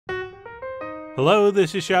Hello,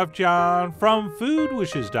 this is Chef John from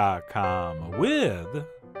foodwishes.com with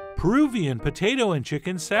Peruvian potato and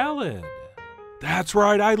chicken salad. That's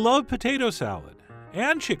right, I love potato salad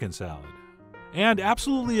and chicken salad and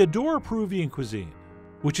absolutely adore Peruvian cuisine,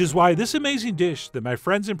 which is why this amazing dish that my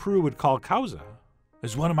friends in Peru would call Causa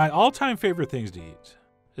is one of my all-time favorite things to eat,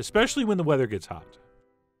 especially when the weather gets hot.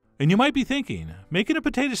 And you might be thinking, making a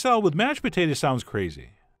potato salad with mashed potatoes sounds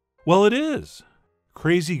crazy. Well, it is.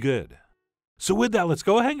 Crazy good. So with that, let's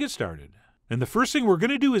go ahead and get started. And the first thing we're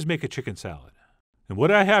going to do is make a chicken salad. And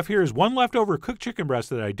what I have here is one leftover cooked chicken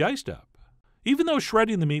breast that I diced up, even though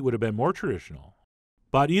shredding the meat would have been more traditional.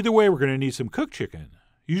 But either way, we're going to need some cooked chicken,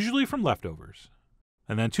 usually from leftovers.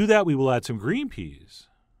 And then to that, we will add some green peas,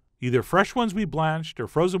 either fresh ones we blanched or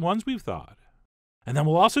frozen ones we've thawed. And then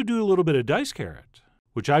we'll also do a little bit of diced carrot,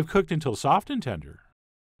 which I've cooked until soft and tender.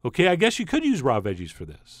 Okay, I guess you could use raw veggies for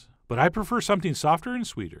this, but I prefer something softer and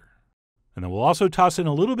sweeter. And then we'll also toss in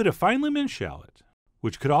a little bit of finely minced shallot,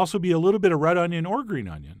 which could also be a little bit of red onion or green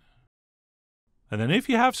onion. And then if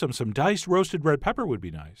you have some diced roasted red pepper would be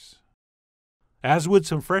nice, as would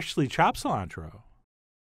some freshly chopped cilantro.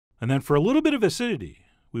 And then for a little bit of acidity,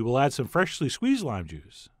 we will add some freshly squeezed lime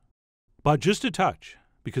juice. But just a touch,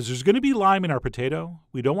 because there's going to be lime in our potato,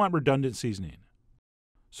 we don't want redundant seasoning.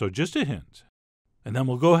 So just a hint. And then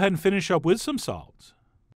we'll go ahead and finish up with some salt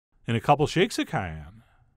and a couple shakes of cayenne.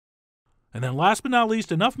 And then last but not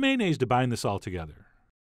least, enough mayonnaise to bind this all together.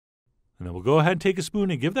 And then we'll go ahead and take a spoon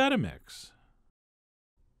and give that a mix.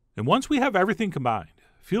 And once we have everything combined,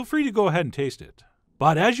 feel free to go ahead and taste it.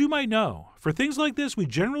 But as you might know, for things like this, we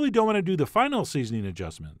generally don't want to do the final seasoning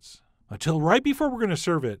adjustments until right before we're going to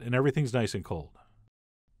serve it and everything's nice and cold.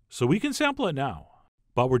 So we can sample it now,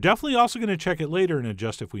 but we're definitely also going to check it later and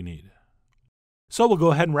adjust if we need. So we'll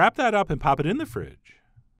go ahead and wrap that up and pop it in the fridge.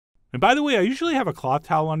 And by the way, I usually have a cloth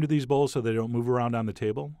towel under these bowls so they don't move around on the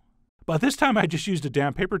table. But this time I just used a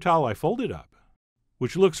damp paper towel I folded up,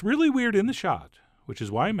 which looks really weird in the shot, which is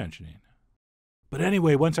why I'm mentioning. But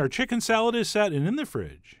anyway, once our chicken salad is set and in the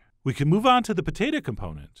fridge, we can move on to the potato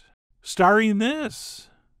component, starring this,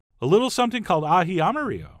 a little something called ají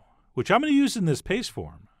amarillo, which I'm going to use in this paste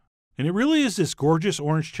form. And it really is this gorgeous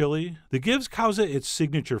orange chili that gives Causa its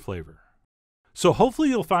signature flavor. So hopefully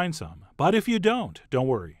you'll find some, but if you don't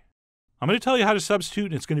worry. I'm going to tell you how to substitute,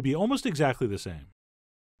 and it's going to be almost exactly the same.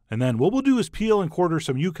 And then what we'll do is peel and quarter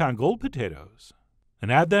some Yukon Gold potatoes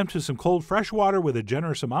and add them to some cold fresh water with a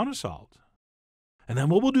generous amount of salt. And then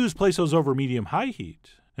what we'll do is place those over medium-high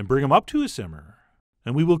heat and bring them up to a simmer.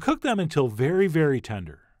 And we will cook them until very, very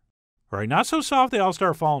tender. All right, not so soft they all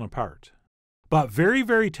start falling apart, but very,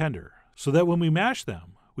 very tender so that when we mash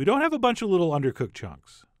them, we don't have a bunch of little undercooked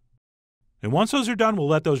chunks. And once those are done, we'll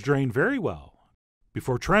let those drain very well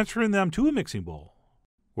before transferring them to a mixing bowl,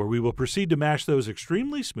 where we will proceed to mash those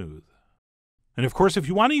extremely smooth. And of course, if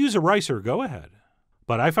you want to use a ricer, go ahead.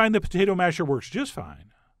 But I find the potato masher works just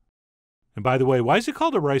fine. And by the way, why is it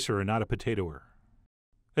called a ricer and not a potatoer?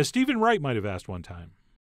 As Stephen Wright might have asked one time.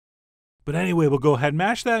 But anyway, we'll go ahead and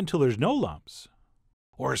mash that until there's no lumps,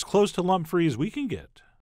 or as close to lump-free as we can get.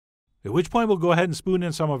 At which point we'll go ahead and spoon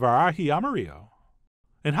in some of our ají amarillo.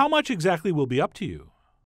 And how much exactly will be up to you.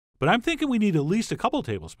 But I'm thinking we need at least a couple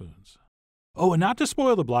tablespoons. Oh, and not to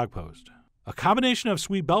spoil the blog post, a combination of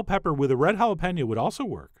sweet bell pepper with a red jalapeno would also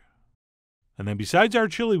work. And then besides our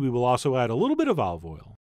chili, we will also add a little bit of olive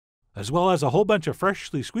oil, as well as a whole bunch of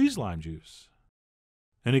freshly squeezed lime juice.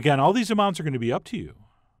 And again, all these amounts are going to be up to you.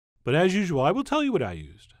 But as usual, I will tell you what I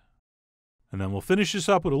used. And then we'll finish this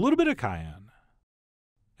up with a little bit of cayenne,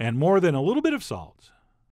 and more than a little bit of salt.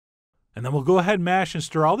 And then we'll go ahead and mash and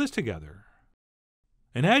stir all this together.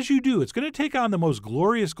 And as you do, it's going to take on the most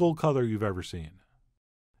glorious gold color you've ever seen,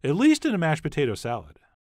 at least in a mashed potato salad.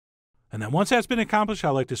 And then once that's been accomplished, I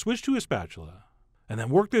like to switch to a spatula and then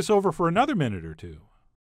work this over for another minute or two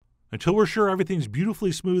until we're sure everything's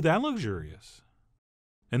beautifully smooth and luxurious.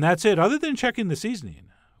 And that's it. Other than checking the seasoning,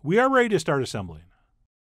 we are ready to start assembling,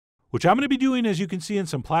 which I'm going to be doing, as you can see, in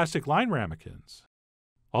some plastic lined ramekins,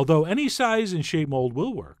 although any size and shape mold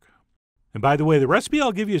will work. And by the way, the recipe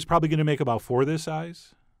I'll give you is probably going to make about 4 this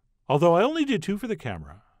size, although I only did 2 for the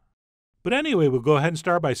camera. But anyway, we'll go ahead and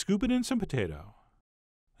start by scooping in some potato.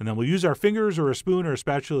 And then we'll use our fingers or a spoon or a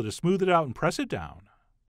spatula to smooth it out and press it down.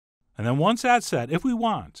 And then once that's set, if we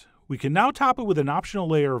want, we can now top it with an optional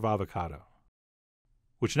layer of avocado,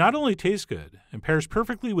 which not only tastes good and pairs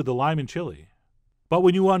perfectly with the lime and chili, but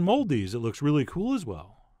when you unmold these, it looks really cool as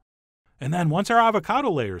well. And then once our avocado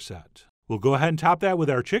layer is set, we'll go ahead and top that with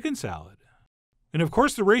our chicken salad. And of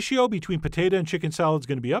course, the ratio between potato and chicken salad is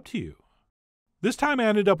going to be up to you. This time I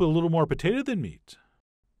ended up with a little more potato than meat.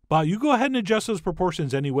 But you go ahead and adjust those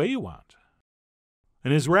proportions any way you want.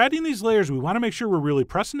 And as we're adding these layers, we want to make sure we're really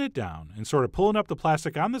pressing it down and sort of pulling up the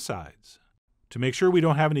plastic on the sides to make sure we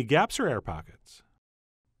don't have any gaps or air pockets.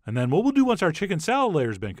 And then what we'll do once our chicken salad layer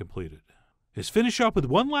has been completed is finish up with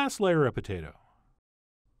one last layer of potato,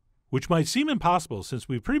 which might seem impossible since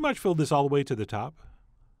we've pretty much filled this all the way to the top,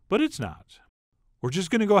 but it's not. We're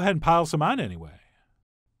just going to go ahead and pile some on anyway,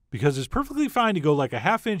 because it's perfectly fine to go like a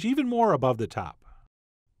 ½ inch even more above the top.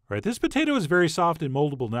 Right, this potato is very soft and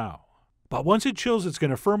moldable now, but once it chills, it's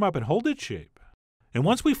going to firm up and hold its shape. And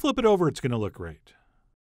once we flip it over, it's going to look great.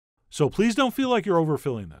 So please don't feel like you're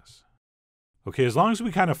overfilling this. Okay, as long as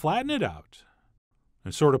we kind of flatten it out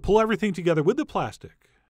and sort of pull everything together with the plastic,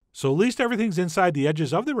 so at least everything's inside the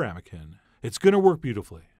edges of the ramekin, it's going to work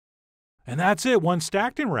beautifully. And that's it, once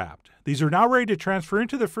stacked and wrapped. These are now ready to transfer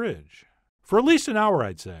into the fridge for at least an hour,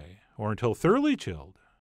 I'd say, or until thoroughly chilled.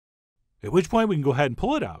 At which point we can go ahead and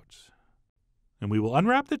pull it out, and we will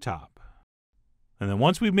unwrap the top. And then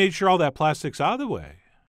once we've made sure all that plastic's out of the way,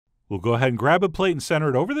 we'll go ahead and grab a plate and center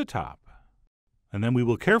it over the top. And then we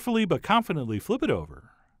will carefully but confidently flip it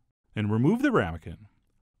over and remove the ramekin,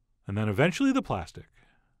 and then eventually the plastic.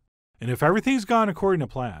 And if everything's gone according to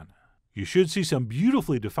plan, you should see some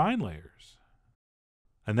beautifully defined layers.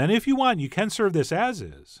 And then if you want, you can serve this as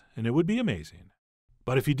is, and it would be amazing.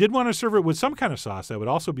 But if you did want to serve it with some kind of sauce, that would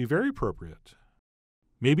also be very appropriate.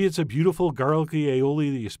 Maybe it's a beautiful garlicky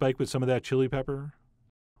aioli that you spike with some of that chili pepper.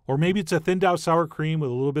 Or maybe it's a thinned out sour cream with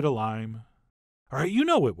a little bit of lime. All right, you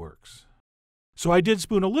know it works. So I did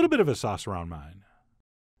spoon a little bit of a sauce around mine.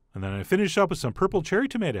 And then I finished up with some purple cherry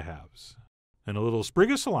tomato halves and a little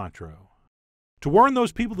sprig of cilantro to warn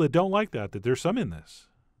those people that don't like that there's some in this.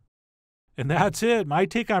 And that's it. My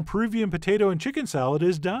take on Peruvian potato and chicken salad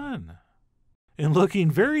is done. And looking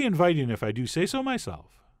very inviting if I do say so myself.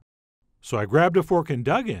 So I grabbed a fork and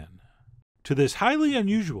dug in to this highly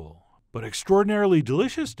unusual but extraordinarily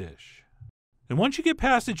delicious dish. And once you get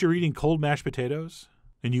past that you're eating cold mashed potatoes,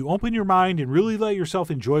 and you open your mind and really let yourself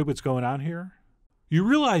enjoy what's going on here, you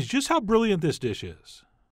realize just how brilliant this dish is.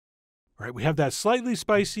 Right, we have that slightly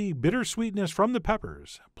spicy, bitter sweetness from the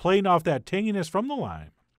peppers, playing off that tanginess from the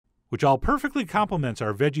lime, which all perfectly complements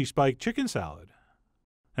our veggie spiked chicken salad.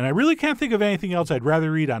 And I really can't think of anything else I'd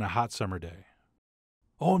rather eat on a hot summer day.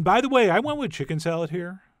 Oh, and by the way, I went with chicken salad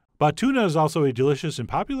here, but tuna is also a delicious and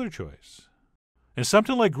popular choice. And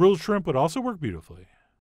something like grilled shrimp would also work beautifully.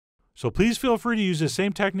 So please feel free to use the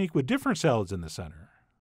same technique with different salads in the center.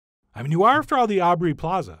 I mean, you are, after all, the Aubrey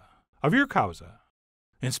Plaza of your Causa.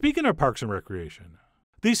 And speaking of parks and recreation,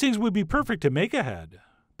 these things would be perfect to make ahead,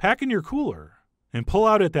 pack in your cooler, and pull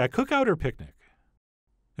out at that cookout or picnic.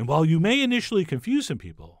 And while you may initially confuse some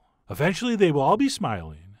people, eventually they will all be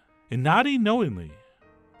smiling and nodding knowingly.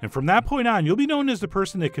 And from that point on, you'll be known as the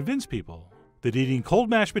person that convinced people that eating cold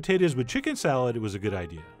mashed potatoes with chicken salad was a good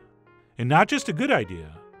idea. And not just a good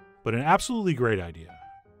idea, but an absolutely great idea.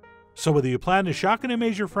 So whether you plan to shock and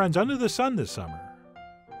amaze your friends under the sun this summer,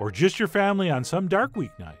 or just your family on some dark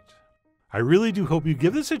weeknight, I really do hope you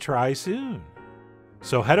give this a try soon.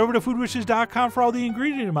 So head over to foodwishes.com for all the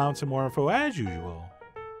ingredient amounts and more info as usual.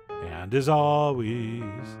 And as always,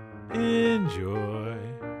 enjoy.